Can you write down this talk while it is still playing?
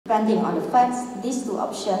Depending on the facts, these two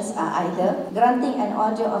options are either granting an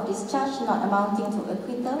order of discharge not amounting to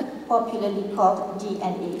acquittal, popularly called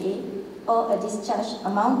DNAA, or a discharge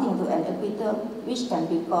amounting to an acquittal, which can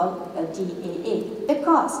be called a DAA. The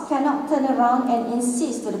courts cannot turn around and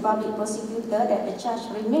insist to the public prosecutor that the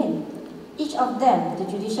charge remain. Each of them, the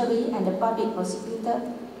judiciary and the public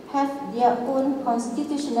prosecutor, have their own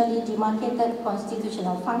constitutionally demarcated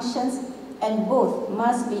constitutional functions, and both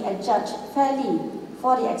must be adjudged fairly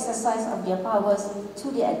for the exercise of their powers to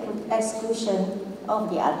the exclusion of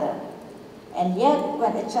the other. And yet,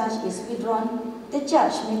 when a charge is withdrawn, the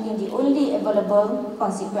judge making the only available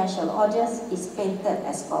consequential orders is painted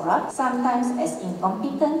as corrupt, sometimes as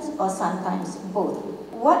incompetent, or sometimes both.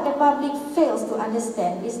 What the public fails to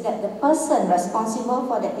understand is that the person responsible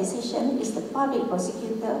for that decision is the public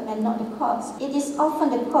prosecutor and not the courts. It is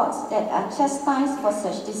often the courts that are chastised for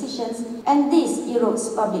such decisions, and this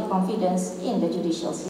erodes public confidence in the judicial system.